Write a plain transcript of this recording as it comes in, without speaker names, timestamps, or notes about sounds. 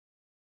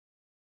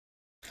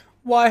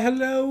Why,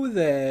 hello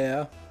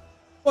there.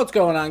 What's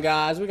going on,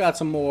 guys? We got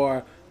some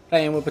more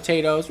playing with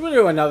potatoes. We'll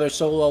do another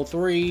solo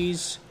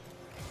threes.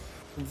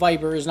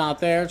 Viper is not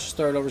there. Just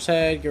throw it over his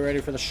head. Get ready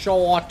for the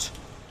shot.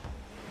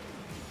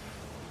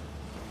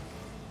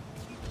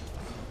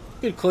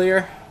 Good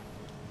clear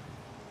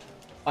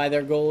by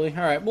their goalie.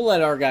 Alright, we'll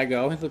let our guy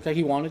go. It looked like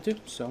he wanted to,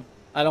 so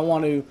I don't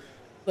want to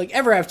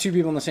ever have two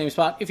people in the same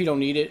spot if you don't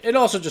need it. It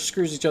also just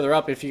screws each other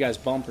up if you guys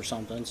bump or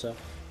something, so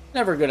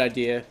never a good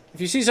idea.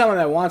 If you see someone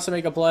that wants to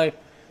make a play,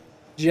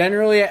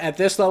 generally at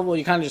this level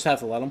you kind of just have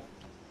to let them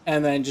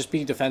and then just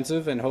be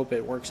defensive and hope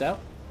it works out.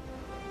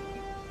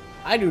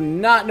 I do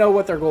not know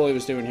what their goalie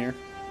was doing here.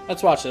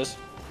 Let's watch this.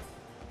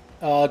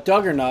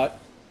 Dougernaut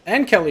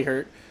and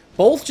Kellihurt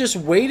both just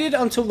waited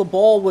until the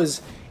ball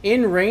was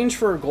in range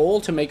for a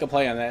goal to make a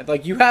play on that.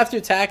 Like, you have to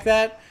attack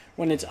that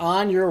when it's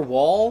on your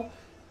wall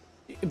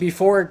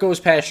before it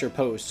goes past your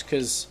post,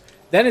 because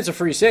then it's a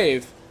free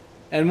save.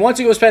 And once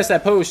it goes past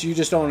that post, you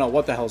just don't know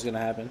what the hell's going to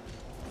happen.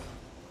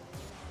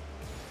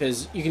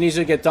 Because you can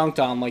easily get dunked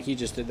on like he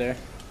just did there.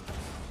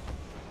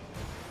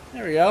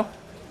 There we go.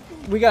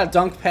 We got a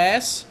dunk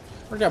pass.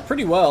 Worked out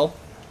pretty well.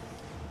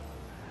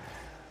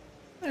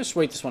 Let's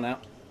wait this one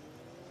out.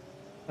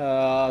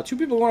 Two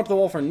people going up the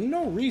wall for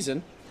no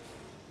reason.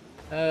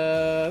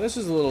 This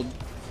is a little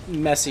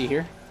messy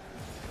here.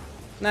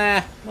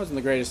 Nah, wasn't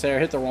the greatest there.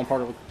 Hit the wrong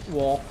part of the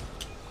wall.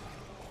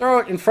 Throw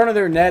it in front of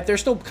their net. They're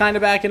still kind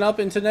of backing up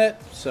into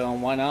net, so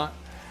why not?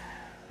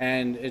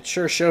 And it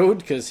sure showed,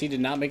 because he did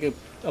not make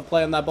a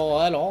play on that ball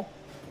at all.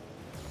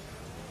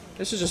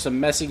 This is just a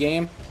messy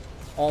game,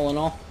 all in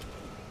all.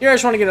 Here I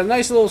just want to get a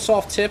nice little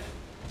soft tip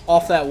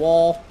off that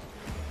wall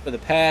for the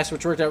pass,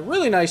 which worked out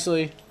really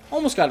nicely.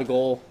 Almost got a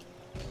goal.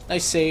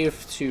 Nice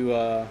save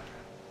to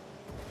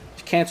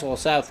cancel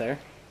us out there.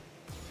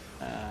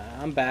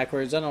 I'm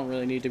backwards. I don't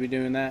really need to be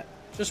doing that.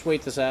 Just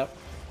wait this out.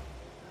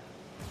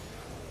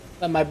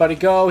 Let my buddy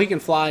go. He can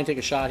fly and take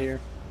a shot here.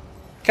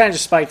 Kind of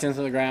just spiked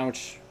into the ground,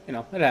 which, you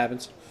know, it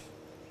happens.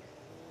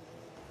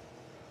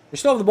 We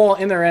still have the ball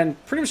in their end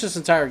pretty much this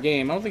entire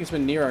game. I don't think it's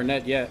been near our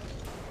net yet.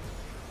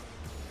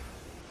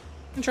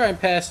 I'm going to try and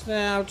pass.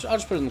 Nah, I'll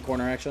just put it in the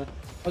corner, actually.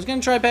 I was going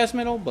to try pass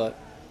middle, but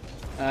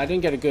I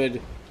didn't get a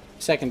good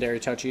secondary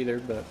touch either.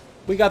 But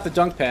we got the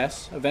dunk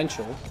pass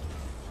eventually.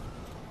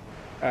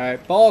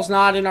 Alright, ball's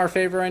not in our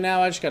favor right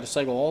now. I just got to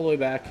cycle all the way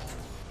back.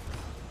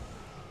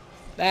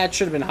 That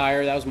should have been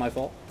higher. That was my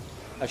fault.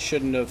 I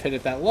shouldn't have hit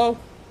it that low.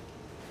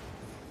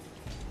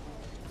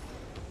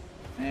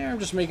 And I'm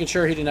just making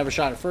sure he didn't have a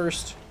shot at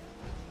first.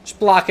 Just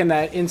blocking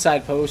that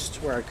inside post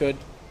where I could.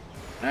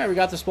 Alright, we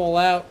got this ball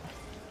out.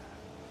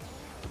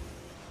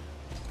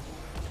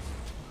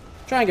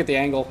 Try and get the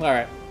angle.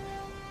 Alright.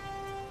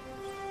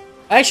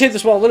 I actually hit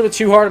this ball a little bit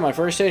too hard in my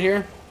first hit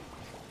here,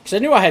 because I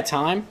knew I had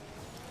time.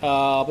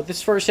 But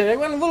this first hit, I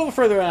went a little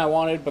further than I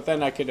wanted, but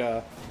then I could,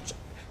 I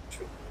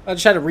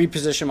just had to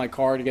reposition my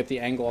car to get the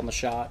angle on the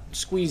shot.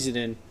 Squeeze it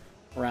in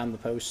around the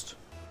post.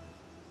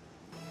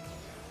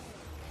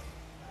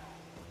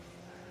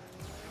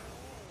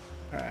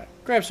 Alright,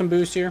 grab some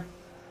boost here.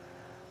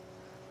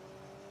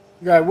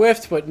 Guy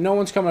whiffed, but no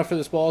one's coming up for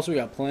this ball, so we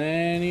got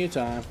plenty of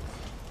time.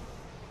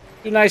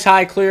 Do a nice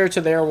high clear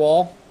to their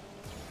wall.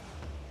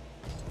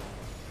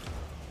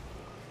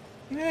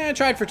 Yeah, I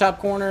tried for top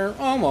corner.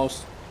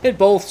 Almost. Hit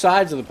both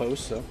sides of the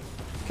post, so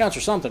counts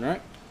for something,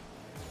 right?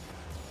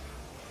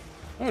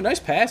 Oh, nice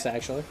pass,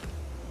 actually.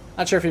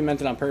 Not sure if he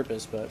meant it on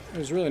purpose, but it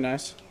was really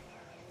nice.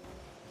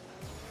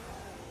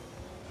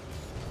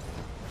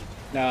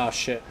 Oh,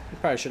 shit. He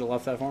probably should have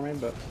left that for me,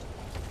 but...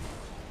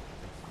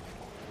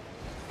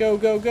 Go,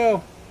 go,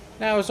 go.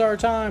 Now is our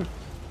time.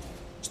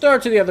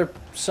 Start to the other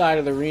side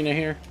of the arena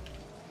here.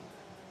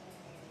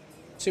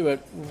 See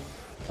what...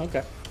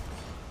 Okay.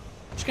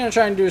 Just gonna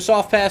try and do a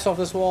soft pass off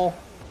this wall.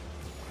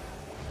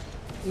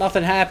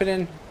 Nothing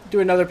happening. Do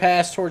another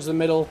pass towards the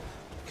middle,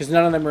 because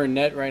none of them are in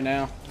net right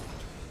now.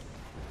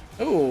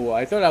 Oh,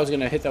 I thought I was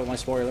gonna hit that with my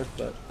spoiler,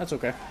 but that's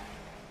okay.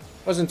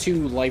 Wasn't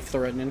too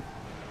life-threatening.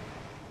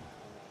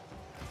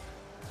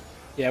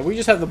 Yeah, we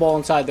just have the ball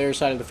inside their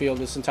side of the field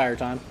this entire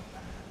time.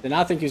 Did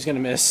not think he was gonna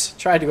miss.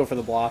 Tried to go for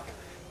the block.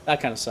 That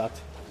kind of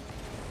sucked.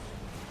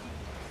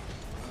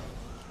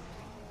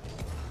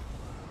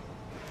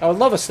 I would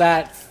love a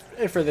stat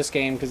for this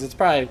game, because it's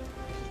probably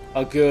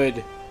a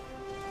good...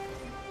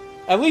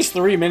 At least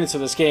 3 minutes of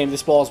this game,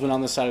 this ball's been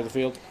on this side of the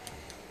field.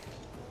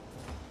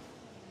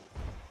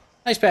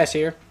 Nice pass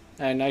here.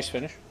 And nice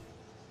finish.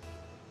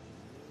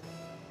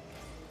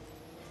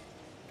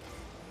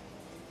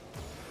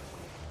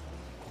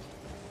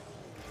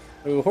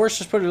 Ooh, Horse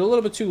just put it a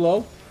little bit too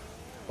low.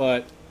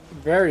 But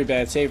very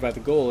bad save by the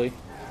goalie.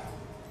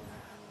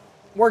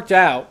 Worked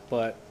out,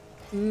 but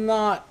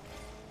not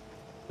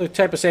the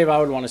type of save I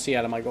would want to see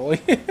out of my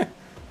goalie.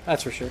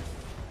 That's for sure.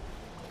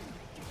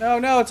 No,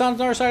 no, it's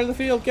on our side of the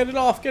field. Get it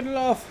off, get it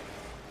off.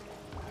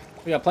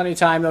 We got plenty of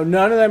time, though.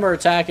 None of them are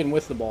attacking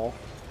with the ball.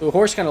 The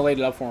Horse kind of laid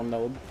it up for him,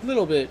 though. A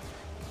little bit.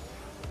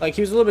 Like, he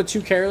was a little bit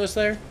too careless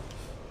there.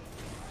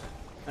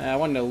 I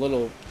wanted a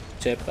little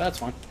tip, but that's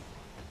fine.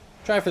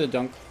 Try for the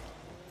dunk.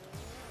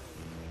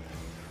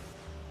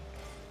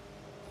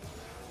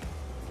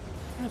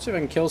 Let's see if I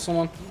can kill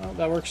someone. Oh,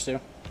 that works too.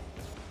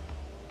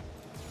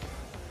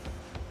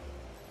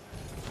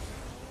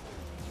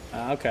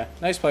 Okay.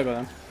 Nice play by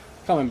them.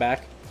 Coming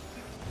back.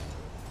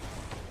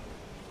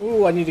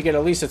 Ooh, I need to get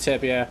at least a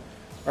tip, yeah.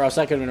 Or else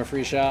that could have been a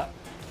free shot.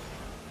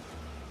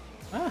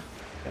 Ah,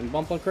 getting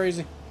bumped like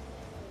crazy.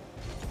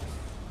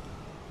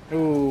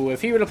 Ooh,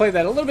 if he would have played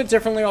that a little bit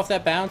differently off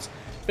that bounce,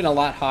 been a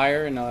lot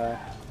higher and a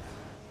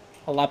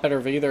lot better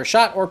of either a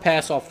shot or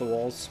pass off the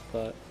walls,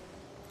 but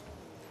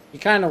he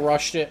kind of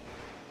rushed it.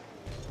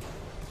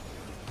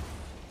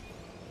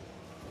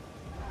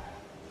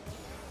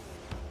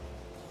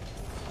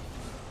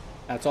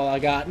 That's all I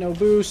got. No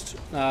boost.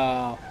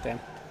 Oh, damn.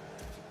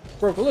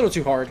 Broke a little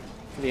too hard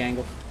for the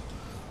angle.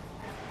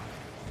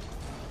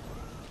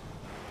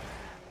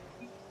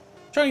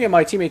 Trying to get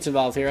my teammates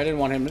involved here. I didn't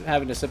want him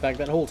having to sit back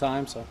that whole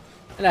time, so.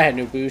 And I had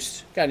no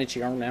boost. Got an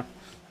itchy arm now.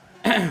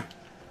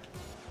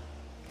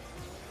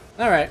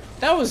 Alright.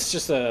 That was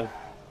just a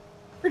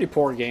pretty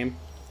poor game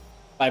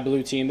by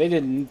blue team. They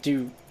didn't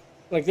do...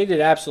 Like, they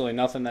did absolutely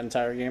nothing that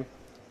entire game.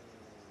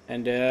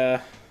 And,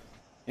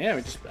 yeah,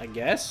 we just, I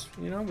guess,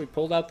 you know, we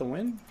pulled out the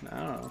win. I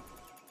don't know.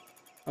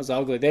 That was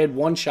ugly. They had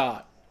one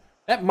shot.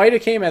 That might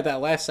have came at that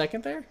last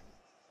second there.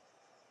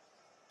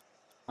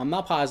 I'm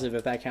not positive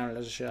if that counted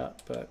as a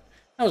shot, but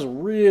that was a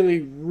really,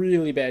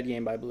 really bad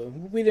game by blue.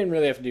 We didn't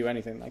really have to do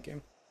anything in that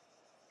game.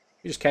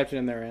 We just kept it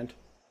in their end.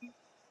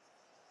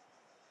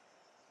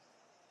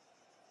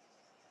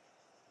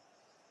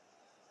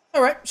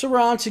 Alright, so we're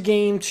on to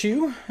game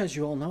 2. As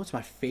you all know, it's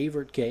my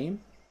favorite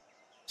game.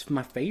 It's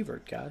my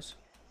favorite, guys.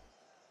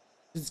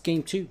 This is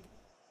game 2.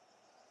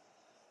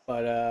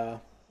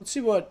 But, let's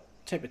see what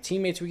type of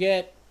teammates we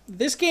get.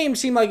 This game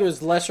seemed like it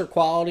was lesser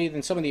quality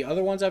than some of the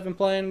other ones I've been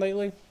playing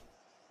lately.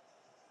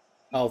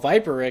 Oh,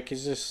 Viper Rick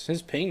is just,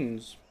 his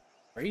ping's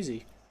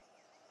crazy.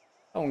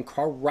 Oh,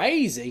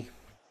 crazy.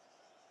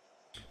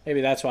 Maybe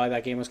that's why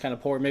that game was kind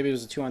of poor. Maybe it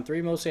was a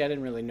 2-on-3 mostly. I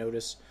didn't really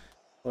notice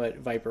what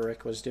Viper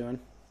Rick was doing.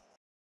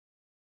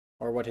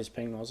 Or what his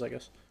ping was, I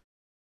guess.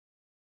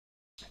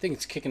 I think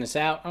it's kicking us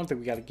out. I don't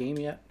think we got a game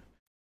yet.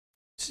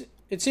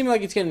 It seemed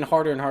like it's getting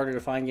harder and harder to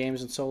find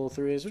games in solo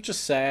 3s, which is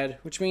sad.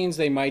 Which means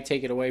they might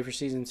take it away for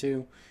Season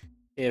 2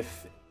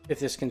 if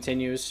this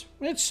continues.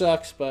 It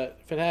sucks, but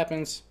if it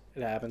happens,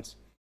 it happens.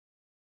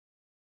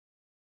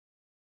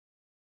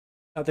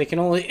 They can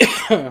only,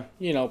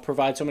 you know,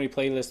 provide so many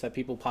playlists that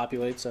people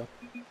populate, so.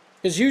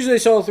 Because usually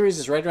solo 3s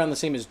is right around the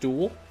same as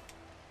duel.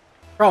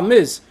 Problem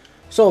is,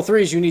 solo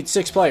 3s you need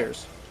 6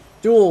 players.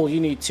 Duel, you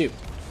need 2.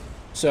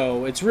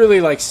 So it's really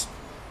like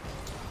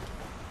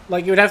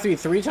it would have to be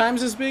 3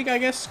 times as big, I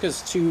guess,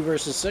 because 2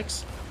 versus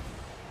 6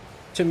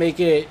 to make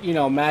it, you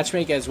know,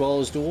 matchmake as well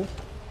as duel.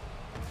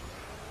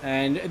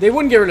 And they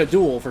wouldn't get rid of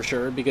duel for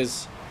sure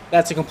because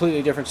that's a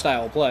completely different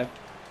style of play.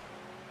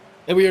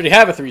 And we already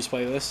have a 3s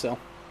playlist, so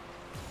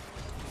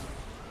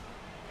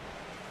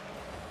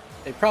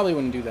they probably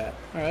wouldn't do that.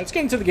 All right, let's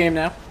get into the game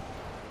now.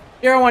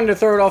 Here I wanted to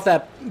throw it off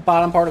that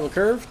bottom part of the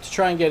curve to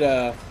try and get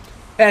a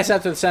pass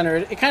out to the center.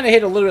 It kind of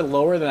hit a little bit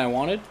lower than I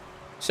wanted.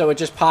 So it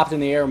just popped in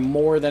the air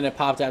more than it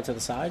popped out to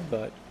the side,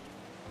 but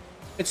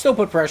it still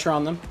put pressure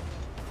on them.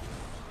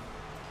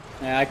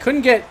 Yeah, I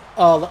couldn't get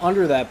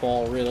under that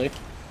ball, really,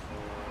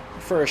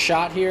 for a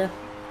shot here.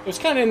 It was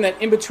kind of in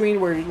that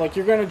in-between where like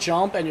you're going to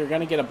jump and you're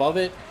going to get above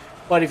it,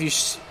 but if you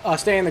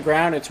stay on the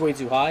ground, it's way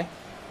too high.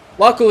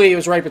 Luckily, it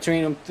was right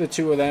between them, the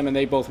two of them, and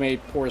they both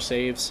made poor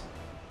saves.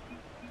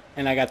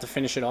 And I got to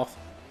finish it off.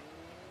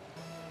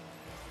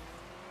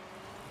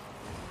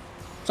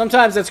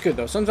 Sometimes that's good,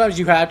 though. Sometimes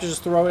you have to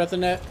just throw it at the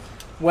net.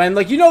 When,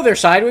 like, you know they're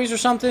sideways or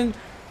something,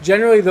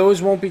 generally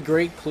those won't be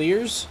great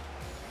clears.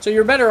 So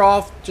you're better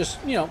off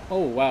just, you know... Oh,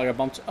 wow, I got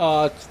bumped.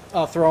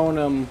 Throwing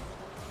them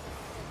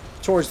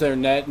towards their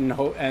net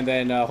and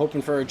then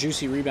hoping for a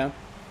juicy rebound.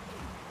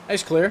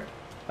 Nice clear.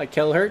 Like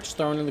Kellihurt, just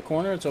throwing in the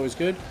corner. It's always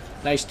good.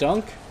 Nice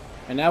dunk.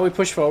 And now we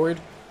push forward.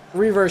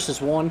 3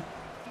 versus 1.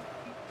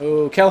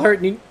 Oh,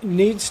 Kellihurt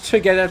needs to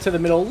get out to the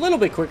middle a little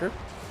bit quicker.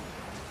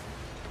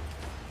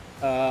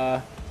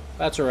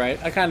 That's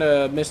alright. I kind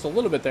of missed a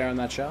little bit there on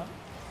that shot.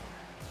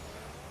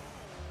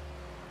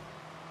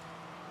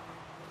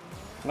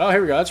 Oh,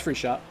 here we go. That's a free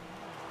shot.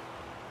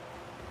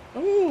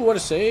 Ooh, what a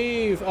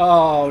save.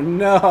 Oh,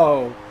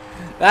 no.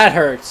 That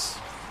hurts.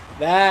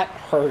 That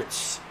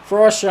hurts.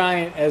 Frost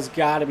Giant has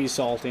got to be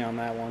salty on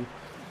that one.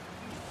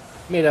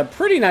 Made a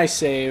pretty nice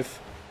save.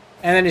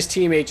 And then his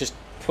teammate just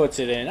puts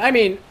it in. I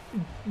mean,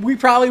 we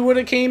probably would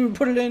have came and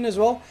put it in as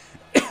well.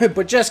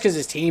 But just because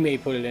his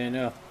teammate put it in,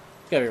 it's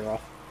got to be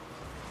rough.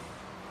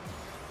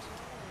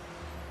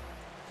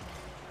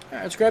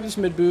 Alright, let's grab this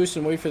mid boost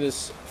and wait for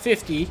this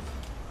 50.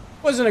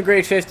 Wasn't a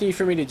great 50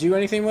 for me to do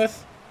anything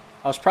with.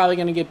 I was probably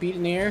going to get beat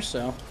in the air,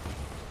 so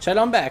let's head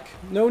on back.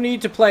 No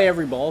need to play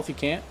every ball if you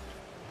can't.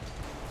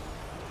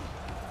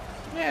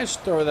 Yeah,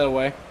 just throw that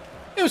away.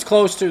 It was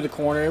close to the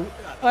corner.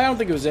 I don't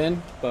think it was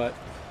in, but...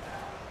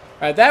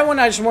 Alright, that one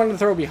I just wanted to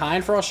throw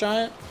behind Frost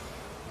Giant.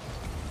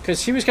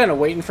 Because he was kind of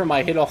waiting for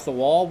my hit off the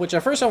wall, which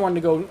at first I wanted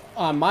to go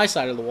on my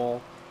side of the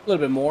wall a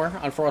little bit more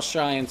on Frost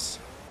Giant's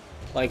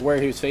like where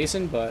he was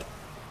facing, but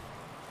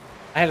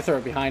I had to throw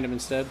it behind him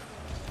instead.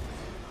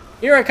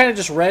 Here I kind of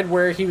just read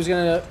where he was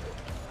going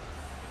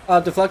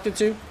to deflect it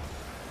to.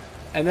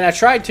 And then I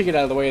tried to get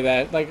out of the way of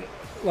that. Like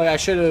I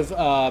should have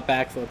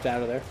backflipped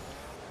out of there.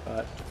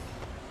 But,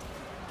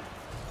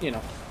 you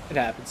know, it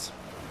happens.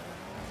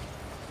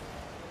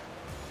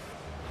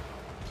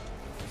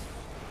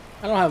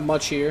 I don't have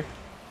much here.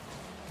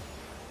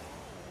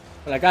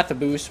 But I got the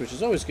boost, which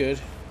is always good.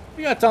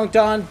 We got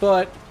dunked on,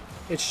 but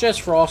it's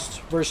just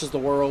Frost versus the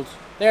world.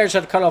 There, I just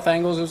had to cut off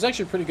angles. It was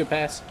actually a pretty good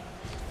pass.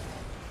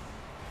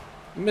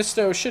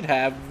 Mysto should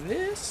have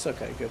this.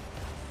 Okay, good.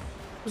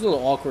 It was a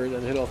little awkward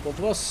that it hit off both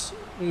of us.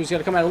 He's got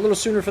to come out a little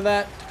sooner for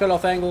that to cut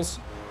off angles.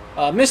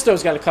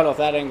 Mysto's got to cut off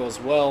that angle as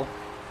well.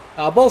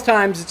 Both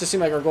times, it just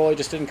seemed like our goalie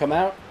just didn't come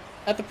out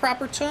at the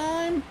proper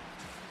time.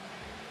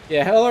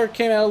 Yeah, Kellihurt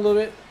came out a little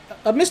bit.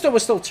 Mysto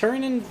was still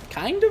turning,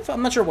 kind of.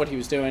 I'm not sure what he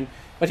was doing.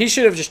 But he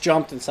should have just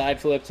jumped and side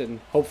flipped and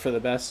hoped for the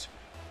best.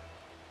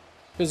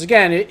 Because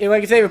again,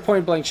 like if they have a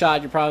point blank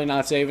shot, you're probably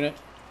not saving it.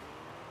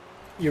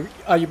 You're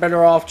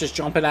better off just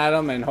jumping at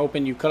them and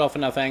hoping you cut off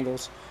enough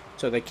angles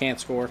so they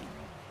can't score.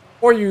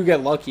 Or you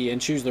get lucky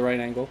and choose the right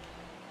angle.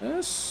 That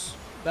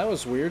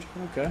was weird.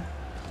 Okay.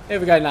 They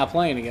have a guy not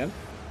playing again.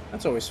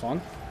 That's always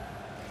fun.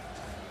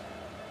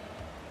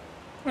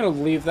 I'm going to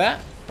leave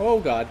that.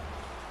 Oh, God.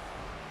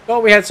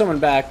 Thought we had someone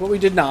back, but we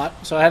did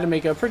not. So I had to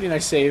make a pretty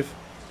nice save.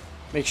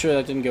 Make sure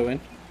that didn't go in.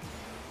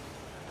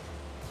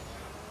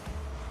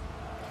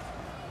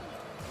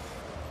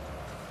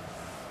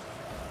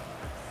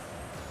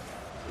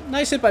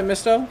 Nice hit by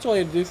Mysto. That's all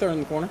you had to do, throw it in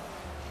the corner.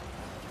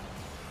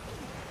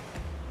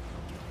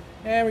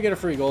 And we get a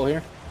free goal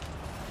here.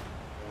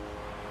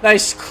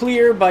 Nice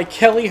clear by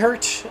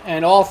Kellihurt,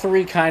 and all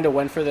three kind of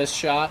went for this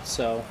shot,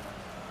 so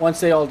once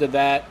they all did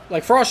that,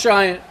 like Frost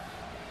Giant,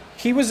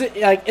 he was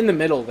like in the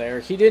middle there.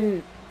 He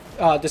didn't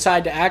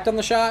decide to act on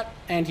the shot,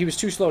 and he was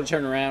too slow to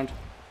turn around.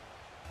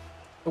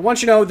 But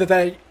once you know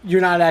that you're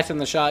not acting on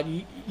the shot,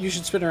 you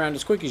should spin around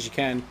as quick as you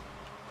can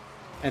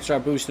and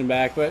start boosting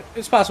back. But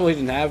it's possible he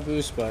didn't have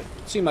boost, but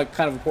it seemed like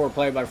kind of a poor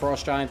play by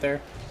Frost Giant there.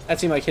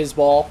 That seemed like his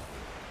ball,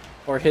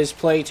 or his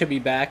play to be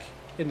back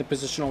in the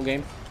positional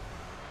game.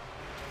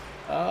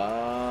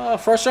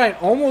 Frost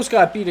Giant almost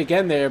got beat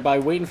again there by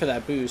waiting for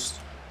that boost.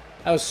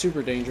 That was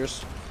super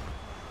dangerous.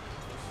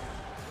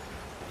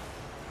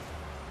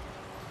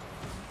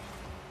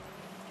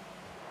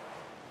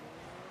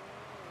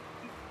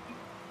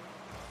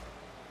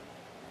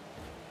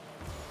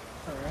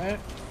 Alright.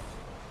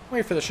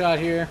 Wait for the shot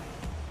here.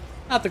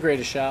 Not the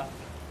greatest shot.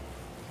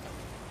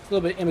 A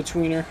little bit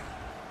in-betweener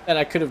that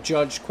I could have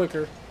judged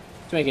quicker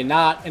to make it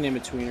not an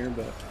in-betweener,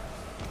 but...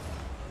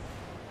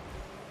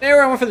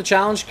 There I went for the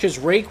challenge because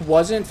Rake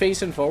wasn't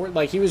facing forward.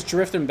 Like, he was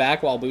drifting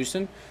back while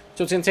boosting.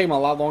 So it's going to take him a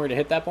lot longer to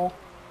hit that ball.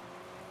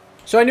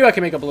 So I knew I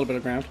could make up a little bit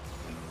of ground.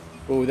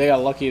 Ooh, they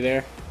got lucky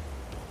there.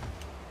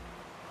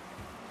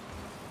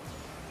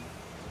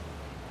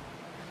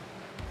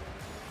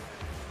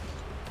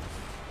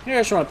 Here I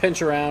just want to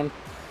pinch around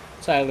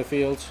side of the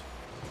field.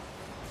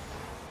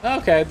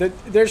 Okay,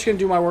 they're just going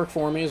to do my work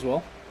for me as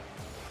well.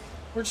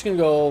 We're just going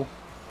to go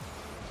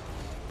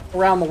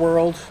around the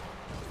world.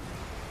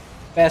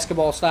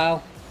 Basketball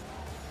style.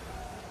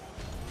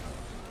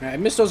 Alright,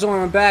 Mysto's the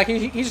one went back.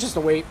 He's just a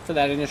wait for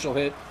that initial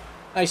hit.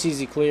 Nice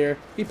easy clear.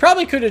 He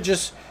probably could have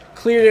just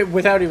cleared it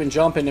without even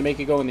jumping to make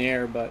it go in the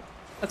air, but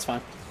that's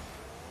fine.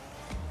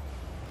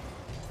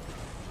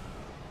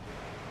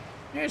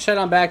 Here, just head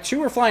on back.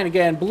 Two are flying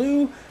again.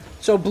 Blue.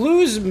 So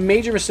Blue's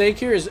major mistake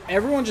here is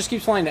everyone just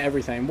keeps flying to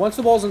everything. Once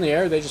the ball's in the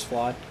air, they just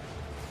fly.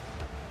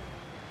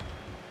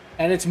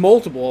 And it's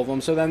multiple of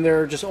them, so then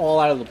they're just all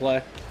out of the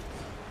play.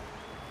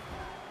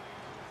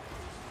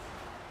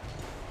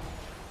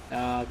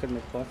 Couldn't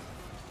make a play.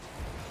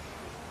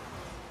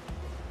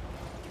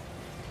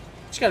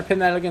 Just got to pin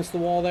that against the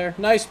wall there.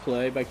 Nice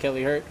play by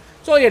Kellihurt.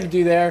 That's all you had to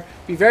do there.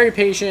 Be very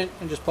patient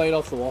and just play it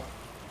off the wall.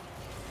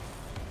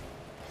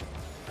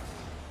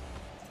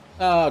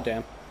 Oh,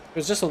 damn. It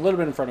was just a little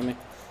bit in front of me.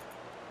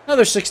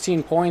 Another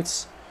 16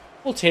 points.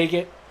 We'll take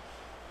it.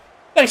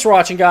 Thanks for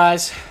watching,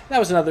 guys. That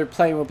was another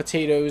Playing with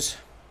Potatoes.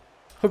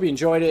 Hope you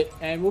enjoyed it.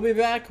 And we'll be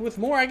back with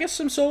more, I guess,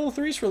 some solo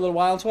threes for a little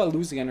while until I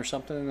lose again or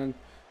something. And then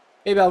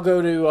maybe I'll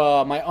go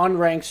to my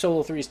unranked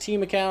Solo 3's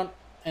team account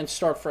and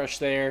start fresh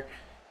there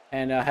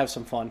and have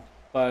some fun.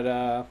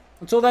 But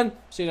until then,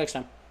 see you next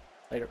time.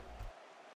 Later.